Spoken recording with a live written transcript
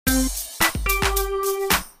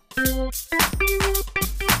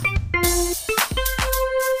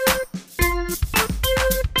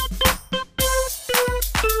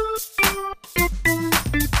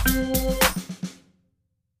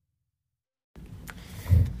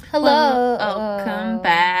Hello. Welcome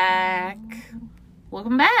back.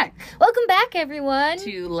 Welcome back Welcome back, everyone,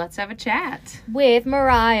 to Let's Have a Chat. with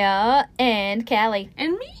Mariah and Callie.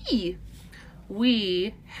 And me.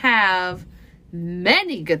 We have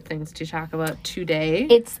many good things to talk about today.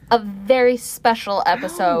 It's a very special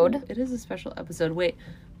episode. Oh, it is a special episode. Wait,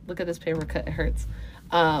 look at this paper cut. It hurts.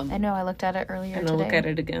 I know, I looked at it earlier And today. I'll look at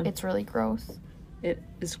it again. It's really gross. It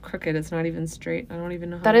is crooked. It's not even straight. I don't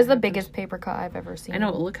even know how That is the happened. biggest paper cut I've ever seen. I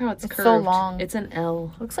know. Look how it's It's curved. so long. It's an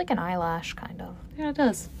L. Looks like an eyelash, kind of. Yeah, it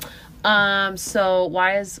does. So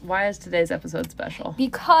why is today's episode special?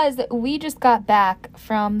 Because we just got back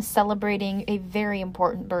from celebrating a very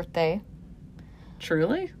important birthday.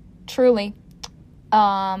 Truly? Truly.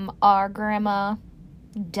 Our grandma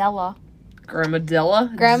Della. Grandma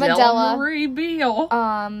Della? Grandma Della. Marie Beal.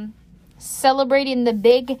 Celebrating the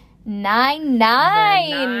big 9-9.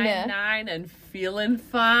 9 and feeling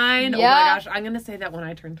fine. Yeah. Oh my gosh, I'm going to say that when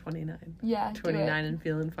I turn 29. Yeah, 29 and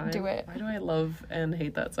feeling fine. Do it. Why do I love and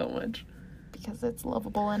hate that so much? Because it's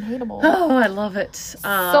lovable and hateable. Oh, I love it.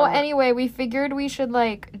 So anyway, we figured we should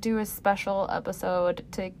do a special episode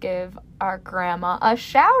to give our grandma a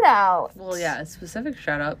shout out. Well, yeah, a specific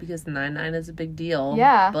shout out because 9-9 is a big deal.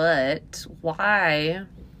 Yeah. But why?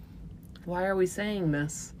 Why are we saying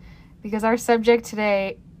this? Because our subject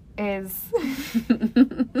today is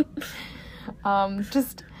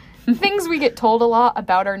just things we get told a lot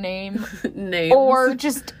about our name. Names. Or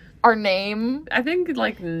just our name. I think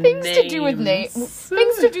Things to do with names.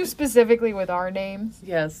 Things to do specifically with our names.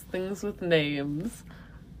 Yes, things with names.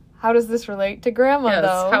 How does this relate to grandma, Yes,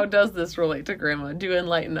 though? how does this relate to grandma? Do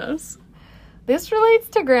enlighten us. This relates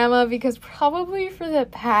to grandma because probably for the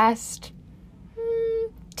past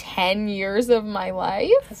 10 years of my life,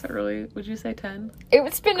 Is that really, would you say 10?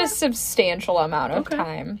 it's been a substantial amount of Okay.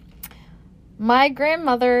 time. My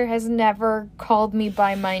grandmother has never called me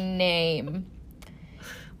by my name,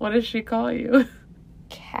 What does she call you?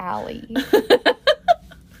 Callie.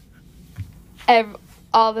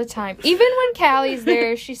 All the time. Even when Callie's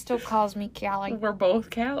there, she still calls me Callie. We're both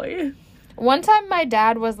Callie. One time my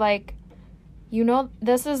dad was like, you know,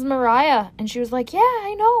 this is Mariah. And she was like, yeah,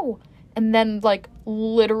 I know. And then,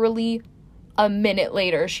 literally a minute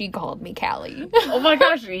later, she called me Callie. Oh my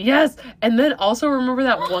gosh, yes. And then also remember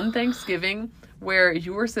that one Thanksgiving where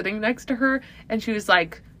you were sitting next to her and she was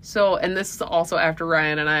like, so, and this is also after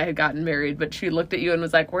Ryan and I had gotten married, but she looked at you and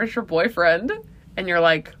was like, where's your boyfriend? And you're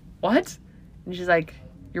like, what? And she's like,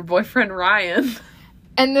 your boyfriend Ryan.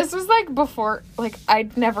 And this was, before,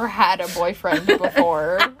 I'd never had a boyfriend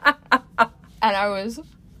before. And I was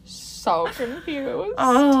so confused.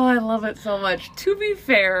 Oh, I love it so much. To be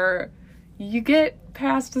fair, you get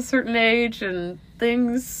past a certain age and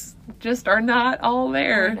things just are not all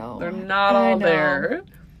there. I know. They're not I all know. there.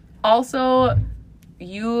 Also,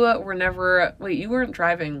 you weren't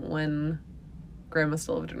driving when Grandma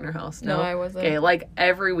still lived in her house, no? No, I wasn't. Okay,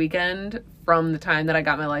 every weekend from the time that I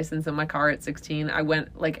got my license in my car at 16, I went,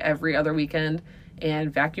 every other weekend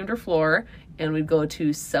and vacuumed her floor, and we'd go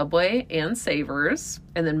to Subway and Savers,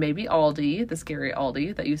 and then maybe Aldi, the scary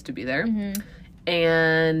Aldi that used to be there. Mm-hmm.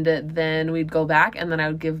 And then we'd go back, and then I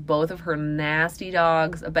would give both of her nasty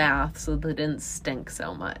dogs a bath so they didn't stink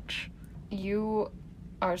so much. You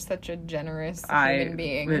are such a generous human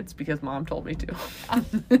being. It's because Mom told me to.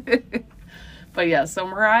 But yeah, so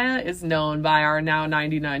Mariah is known by our now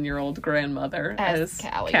 99-year-old grandmother as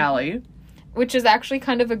Callie. Which is actually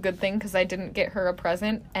kind of a good thing because I didn't get her a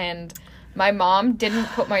present, and my mom didn't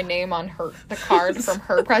put my name on the card from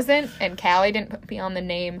her present, and Callie didn't put me on the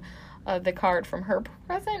name of the card from her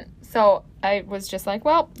present. So I was just like,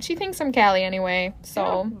 well, she thinks I'm Callie anyway,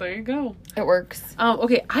 so Yeah, there you go. it works.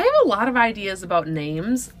 Okay, I have a lot of ideas about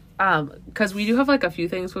names, because we do have a few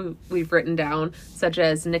things we've written down, such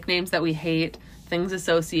as nicknames that we hate, things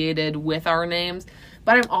associated with our names.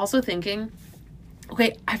 But I'm also thinking,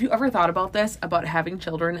 okay, have you ever thought about this, about having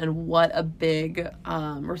children and what a big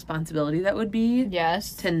responsibility that would be?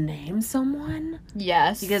 Yes. To name someone?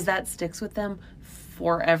 Yes. Because that sticks with them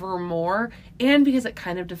forevermore, and because it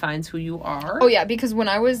kind of defines who you are. Oh, yeah, because when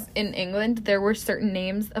I was in England, there were certain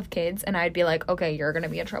names of kids, and I'd be like, okay, you're going to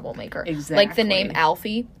be a troublemaker. Exactly. Like the name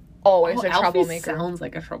Alfie, always a Alfie troublemaker. sounds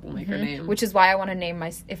like a troublemaker name. Which is why I want to name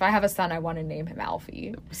if I have a son, I want to name him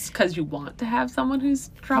Alfie. Because you want to have someone who's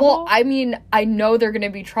trouble? Well, I mean, I know they're going to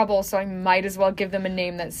be trouble, so I might as well give them a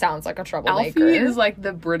name that sounds like a troublemaker. Alfie is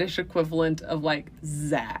the British equivalent of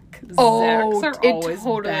Zach. Oh, Zacks are it always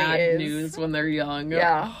totally bad is. news when they're young.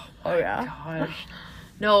 Yeah. Oh yeah. Gosh.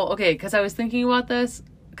 No, okay, because I was thinking about this,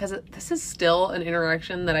 because this is still an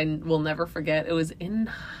interaction that I will never forget. It was in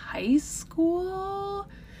high school.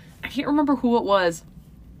 I can't remember who it was,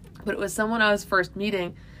 But it was someone I was first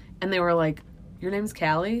meeting, and they were like, "Your name's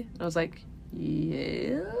Callie?" And I was like,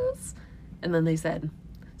 "Yes." And then they said,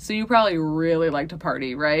 "So you probably really like to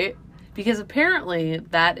party, right?" Because apparently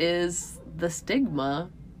that is the stigma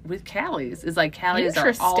with Callies. Is like Callies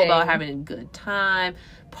are all about having a good time,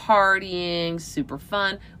 partying, super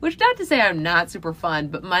fun. Which, not to say I'm not super fun,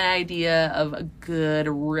 but my idea of a good,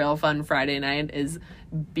 real fun Friday night is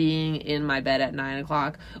being in my bed at 9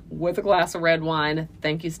 o'clock with a glass of red wine.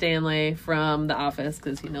 Thank you, Stanley, from The Office,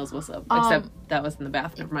 because he knows what's up. Except that was in the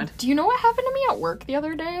bath. Never mind. Do you know what happened to me at work the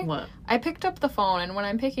other day? What? I picked up the phone, and when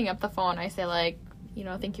I'm picking up the phone, I say, like, you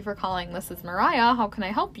know, "Thank you for calling. This is Mariah. How can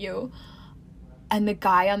I help you?" And the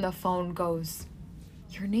guy on the phone goes,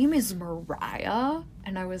 "Your name is Mariah?"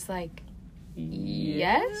 And I was like,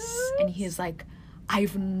 "Yes." And he's like,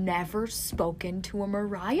 "I've never spoken to a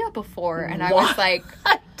Mariah before." And I was like,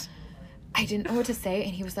 I didn't know what to say.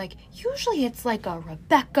 And he was like, "Usually it's like a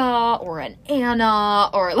Rebecca or an Anna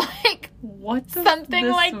or like something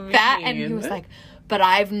like that." And he was like, "But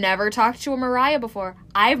I've never talked to a Mariah before.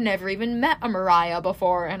 I've never even met a Mariah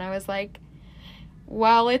before." And I was like,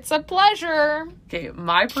 "Well, it's a pleasure." Okay,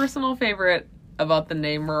 my personal favorite about the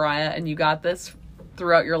name Mariah, and you got this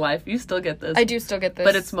throughout your life. You still get this. I do still get this.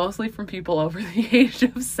 But it's mostly from people over the age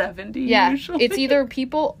of 70, usually. It's either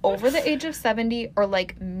people over the age of 70 or,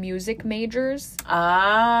 like, music majors.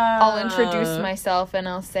 I'll introduce myself and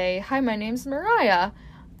I'll say, "Hi, my name's Mariah."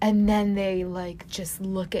 And then they, like, just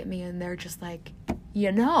look at me and they're just like,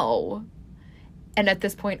 "You know." And at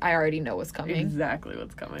this point, I already know what's coming. Exactly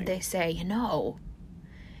what's coming. They say, "You know,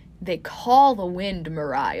 they call the wind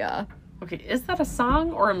Mariah." Okay, is that a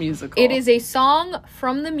song or a musical? It is a song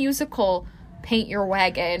from the musical Paint Your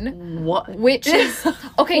Wagon. What? Which is...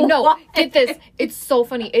 Okay, no, get this. It's so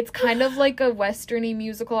funny. It's kind of like a Western-y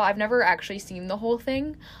musical. I've never actually seen the whole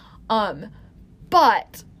thing.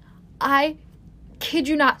 But I kid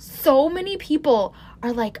you not, so many people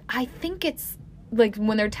are like, "I think it's..." Like,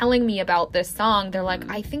 when they're telling me about this song, they're like,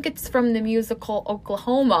 "I think it's from the musical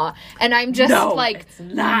Oklahoma." And I'm just like, it's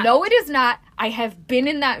not. No, it is not. I have been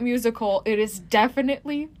in that musical. It is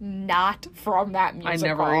definitely not from that musical. I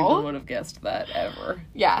never even would have guessed that, ever.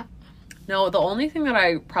 Yeah. No, the only thing that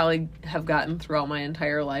I probably have gotten throughout my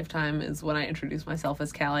entire lifetime is when I introduce myself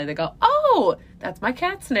as Callie, they go, "Oh, that's my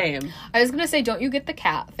cat's name." I was going to say, don't you get the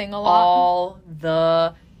cat thing a lot? All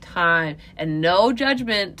the time. And no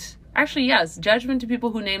judgment... Actually, yes, judgment to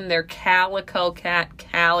people who name their calico cat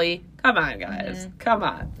Callie. Come on, guys. Come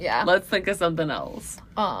on. Yeah. Let's think of something else.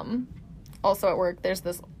 Also at work, there's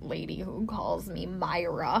this lady who calls me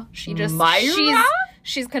Myra. Myra?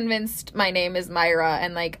 She's convinced my name is Myra,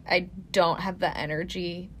 and, like, I don't have the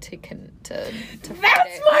energy to That's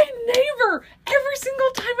it. my neighbor! Every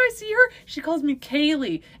single time I see her, she calls me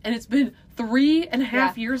Kaylee. And it's been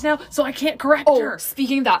 3.5 years now, so I can't correct her.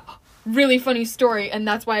 Speaking of that... Really funny story, and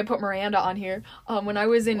that's why I put Miranda on here. When I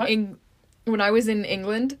was in England,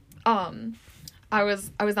 I was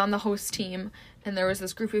on the host team, and there was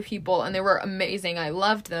this group of people, and they were amazing. I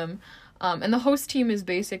loved them. And the host team is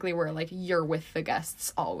basically where, like, you're with the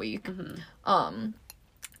guests all week. Mm-hmm.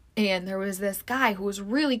 And there was this guy who was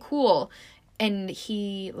really cool, and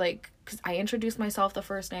he, like, because I introduced myself the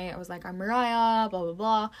first night, I was like, "I'm Mariah, blah blah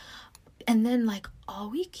blah," and then, like, all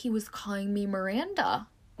week he was calling me Miranda.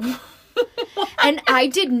 And I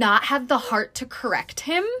did not have the heart to correct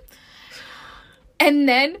him. And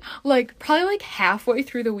then, like, probably, like, halfway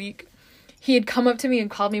through the week, he had come up to me and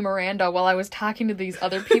called me Miranda while I was talking to these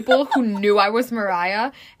other people who knew I was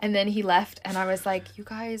Mariah. And then he left, and I was like, "You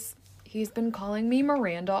guys, he's been calling me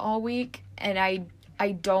Miranda all week, and I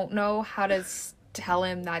don't know how to tell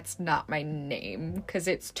him that's not my name, because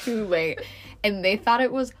it's too late." And they thought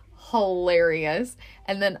it was hilarious.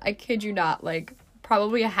 And then, I kid you not, like...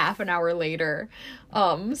 probably a half an hour later,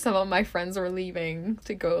 some of my friends were leaving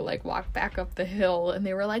to go, like, walk back up the hill, and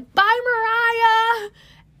they were like, "Bye, Mariah!"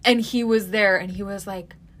 And he was there, and he was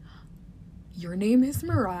like, "Your name is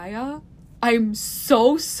Mariah? I'm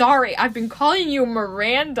so sorry. I've been calling you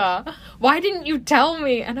Miranda. Why didn't you tell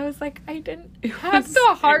me?" And I was like, I didn't have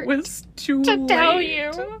the heart to tell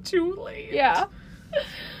you. Too late. Yeah.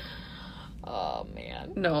 Oh,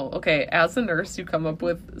 man. No, okay, as a nurse, you come up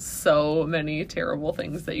with so many terrible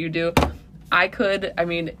things that you do. If I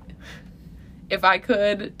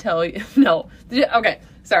could tell you... No. Okay,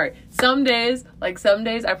 sorry. Some days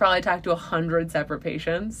I probably talk to 100 separate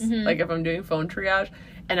patients, like if I'm doing phone triage,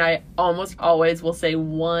 and I almost always will say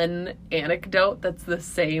one anecdote that's the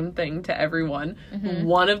same thing to everyone. Mm-hmm.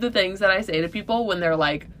 One of the things that I say to people when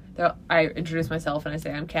I introduce myself and I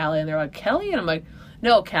say I'm Callie, and they're like, "Kelly?" And I'm like,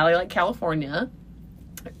 "No, Cali like California.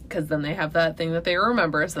 because then they have that thing that they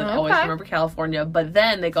remember, so they always Okay. remember California. But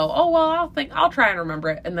then they go, oh well, I'll try and remember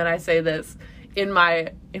it, and then I say this in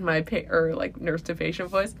my nurse to patient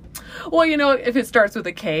voice. Well, you know, if it starts with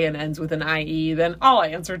a K and ends with an IE, then I'll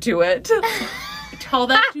answer to it. I tell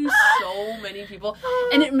that to so many people,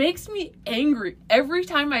 and it makes me angry every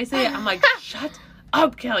time I say it. I'm like, shut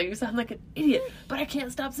up, Kelly, you sound like an idiot, but I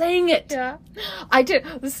can't stop saying it. Yeah. I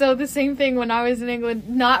did. So the same thing when I was in England,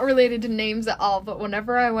 not related to names at all, but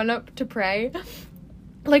whenever I went up to pray,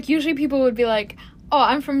 like usually people would be like, oh,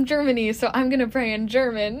 I'm from Germany, so I'm going to pray in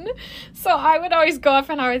German. So I would always go up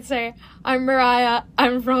and I would say, I'm Mariah,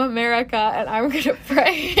 I'm from America, and I'm going to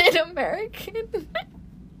pray in American.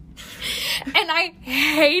 And I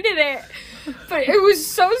hated it. But it was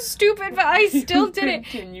so stupid, but I still did it.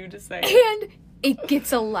 Continue to say it. And it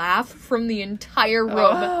gets a laugh from the entire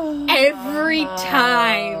room every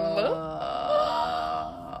time.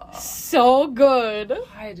 So good.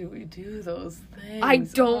 Why do we do those things? I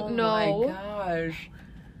don't know. Oh my gosh.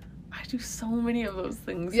 I do so many of those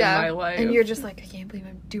things in Yeah. my life. And you're just like, I can't believe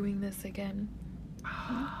I'm doing this again.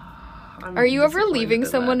 I'm Are you ever disappointed leaving in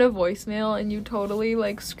someone that. a voicemail and you totally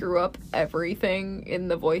like screw up everything in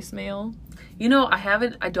the voicemail? You know,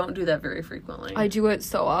 I don't do that very frequently. I do it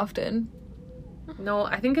so often. No,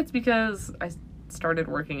 I think it's because I started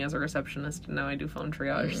working as a receptionist and now I do phone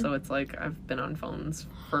triage, so it's like I've been on phones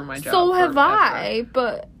for my job. So have forever. I,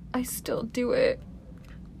 but I still do it.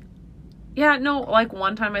 Yeah, no, like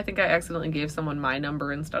one time I think I accidentally gave someone my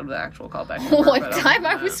number instead of the actual callback number. One but other time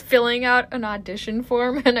than I that- was filling out an audition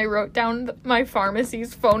form and I wrote down my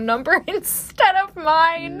pharmacy's phone number instead of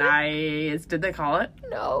mine. Nice. Did they call it?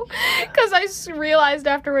 No, because I realized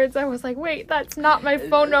afterwards, I was like, wait, that's not my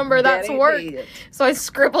phone number, that's work. So I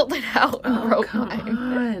scribbled it out and wrote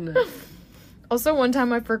mine. On. Also, one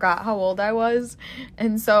time I forgot how old I was,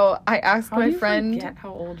 and so I asked How do my you friend forget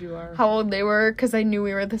how old you are? how old they were because I knew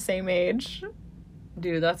we were the same age.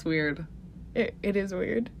 Dude, that's weird. It is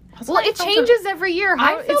weird. Also, Well, I it felt changes every year.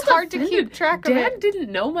 How I felt it's hard to offended. keep track of Dad it. didn't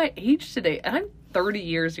know my age today, and I'm 30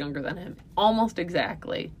 years younger than him. Almost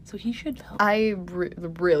exactly. So he should know. I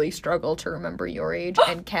really struggle to remember your age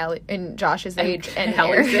and Callie and Josh's age and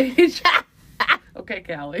Callie's Aaron. age. Okay,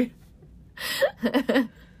 Callie.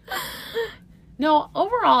 No,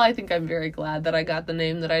 overall, I think I'm very glad that I got the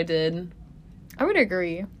name that I did. I would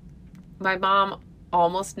agree. My mom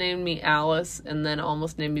almost named me Alice and then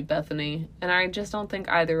almost named me Bethany, and I just don't think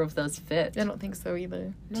either of those fit. I don't think so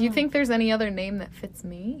either. No. Do you think there's any other name that fits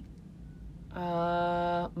me?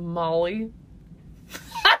 Molly.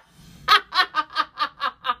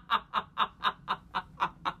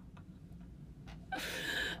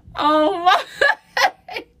 Oh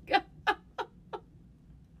my God.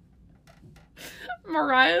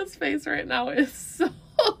 Mariah's face right now is so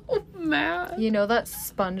mad. You know that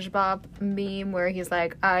SpongeBob meme where he's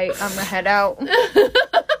like, I'm gonna head out.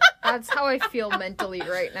 That's how I feel mentally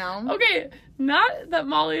right now. Okay, not that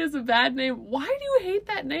Molly is a bad name. Why do you hate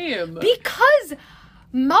that name? Because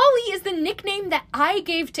Molly is the nickname that I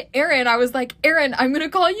gave to Aaron. I was like, Aaron, I'm gonna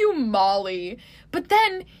call you Molly. But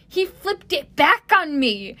then he flipped it back on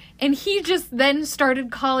me. And he just then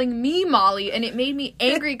started calling me Molly. And it made me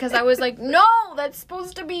angry because I was like, no, that's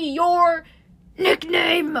supposed to be your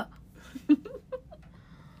nickname.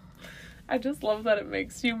 I just love that it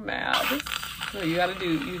makes you mad. No, you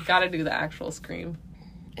gotta do the actual scream.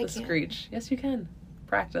 I The can't. screech. Yes, you can.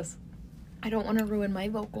 Practice. I don't want to ruin my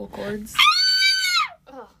vocal cords.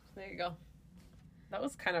 There you go. That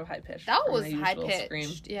was kind of high pitched. That was high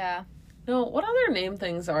pitched. Yeah. No, what other name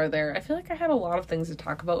things are there? I feel like I had a lot of things to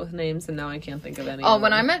talk about with names, and now I can't think of any. Oh, of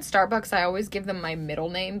when them. I'm at Starbucks, I always give them my middle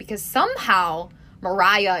name because somehow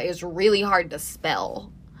Mariah is really hard to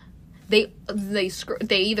spell. They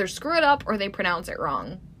either screw it up or they pronounce it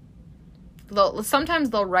wrong. Sometimes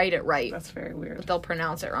they'll write it right, That's very weird. but they'll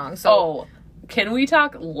pronounce it wrong. So Oh, can we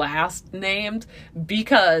talk last named?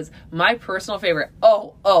 Because my personal favorite.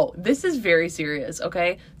 Oh, this is very serious.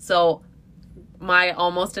 Okay, so my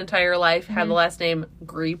almost entire life had the last name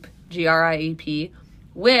Griep, Griep,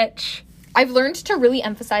 which I've learned to really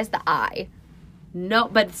emphasize the I. no,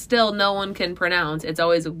 but still no one can pronounce. It's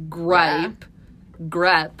always gripe,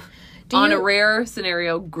 grep. Do On a you- rare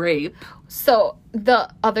scenario, grape. So the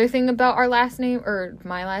other thing about our last name, or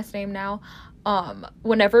my last name now,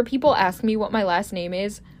 whenever people ask me what my last name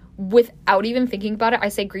is, without even thinking about it, I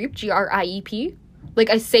say Griep, Griep. Like,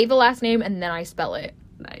 I say the last name and then I spell it.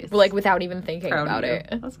 Nice. Like, without even thinking Proud of about you.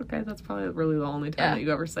 it. That's okay. That's probably really the only time Yeah. that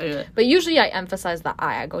you ever say it. But usually I emphasize the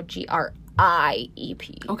I. I go Griep.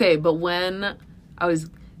 Okay, but when I was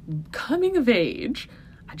coming of age,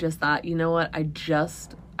 I just thought, you know what?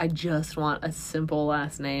 I I just want a simple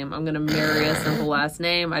last name. I'm going to marry a simple last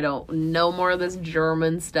name. I don't know more of this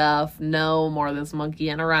German stuff. No more of this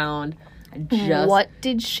monkeying around. What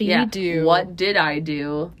did she do? What did I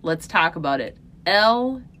do? Let's talk about it.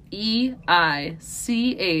 Leichty.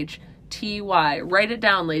 Write it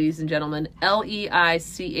down, ladies and gentlemen.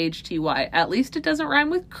 Leichty. At least it doesn't rhyme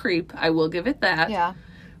with creep. I will give it that. Yeah.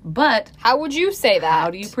 But how would you say that? How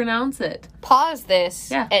do you pronounce it? Pause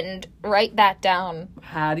this and write that down.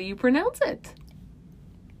 How do you pronounce it?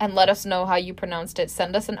 And let us know how you pronounced it.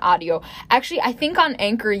 Send us an audio. Actually, I think on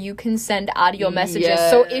Anchor you can send audio messages. Yes.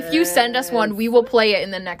 So if you send us one, we will play it in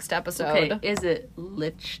the next episode. Okay, is it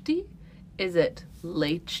Lichty? Is it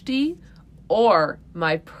Leichty? Or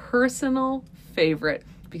my personal favorite?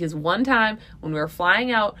 Because one time when we were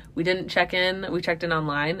flying out, we didn't check in. We checked in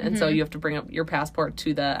online. And so you have to bring up your passport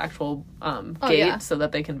to the actual gate so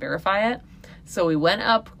that they can verify it. So we went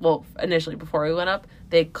up. Well, initially, before we went up,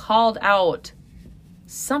 they called out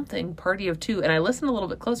something, party of two. And I listened a little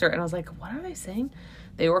bit closer and I was like, what are they saying?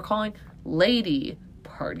 They were calling lady,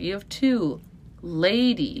 party of two.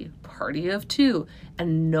 Lady, party of two.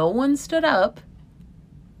 And no one stood up.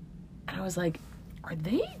 And I was like, are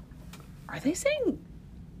they saying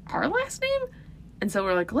our last name? And so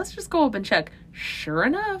we're like, let's just go up and check. Sure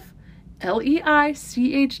enough,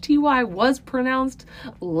 Leichty was pronounced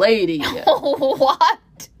lady.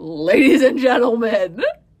 What? Ladies and gentlemen.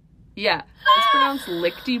 Yeah, it's pronounced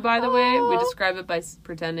lichty, by the way. We describe it by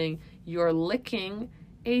pretending you're licking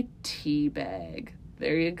a tea bag.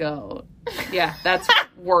 There you go. Yeah, that's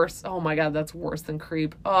worse. Oh my God, that's worse than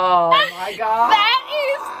creep. Oh my God. That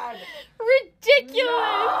is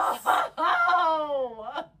ridiculous.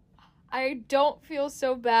 No. I don't feel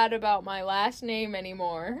so bad about my last name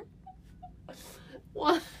anymore.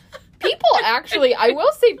 What? People actually, I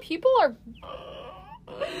will say people are...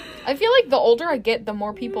 I feel like the older I get, the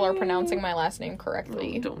more people are pronouncing my last name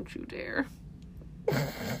correctly. Oh, don't you dare.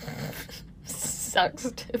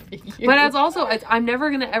 Sucks to be you. But it's also, I'm never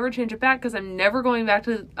going to ever change it back because I'm never going back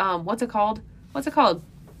to, what's it called?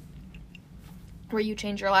 Where you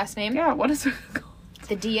change your last name? Yeah, what is it called?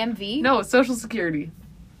 The DMV? No, Social Security.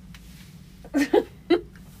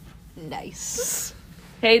 Nice.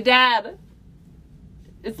 Hey, Dad.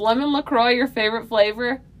 Is lemon LaCroix your favorite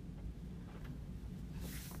flavor?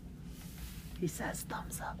 He says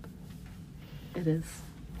thumbs up. It is.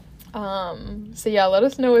 So yeah, let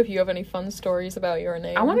us know if you have any fun stories about your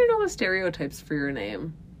name. I want to know the stereotypes for your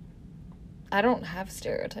name. I don't have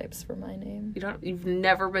stereotypes for my name. You've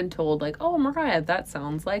never been told, like, oh, Mariah, that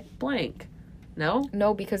sounds like blank. No?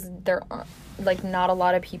 No, because there are, like, not a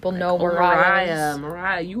lot of people know Mariahs.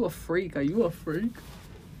 Mariah, you a freak. Are you a freak?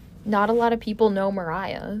 Not a lot of people know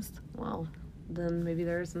Mariahs. Well, then maybe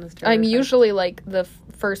there isn't a stereotype. I'm usually, like, the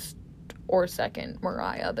first or second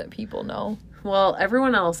Mariah that people know. Well,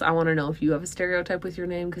 everyone else, I want to know if you have a stereotype with your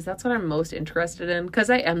name, because that's what I'm most interested in, because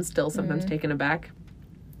I am still sometimes taken aback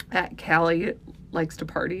at Callie likes to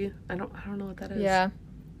party. I don't know what that is. Yeah.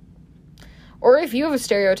 Or if you have a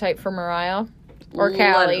stereotype for Mariah or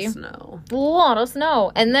Callie. Let us know. Let us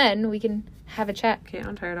know. And then we can have a chat. Okay,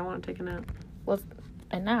 I'm tired. I want to take a nap.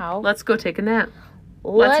 And now... Let's go take a nap.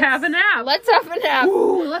 Let's have a nap. Let's have a nap.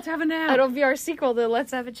 Ooh, let's have a nap. It'll be our sequel to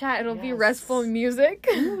Let's Have a Chat. It'll be restful music.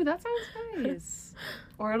 Ooh, that sounds nice.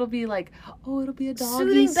 Or it'll be like, it'll be a doggy.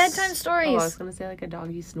 Soothing bedtime stories. Oh, I was going to say like a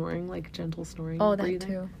doggy snoring, like gentle snoring. Oh, that breathing.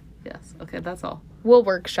 too. Yes. Okay, that's all. We'll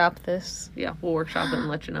workshop this. Yeah, we'll workshop it and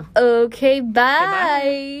let you know. Okay, bye.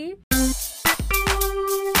 Okay, bye.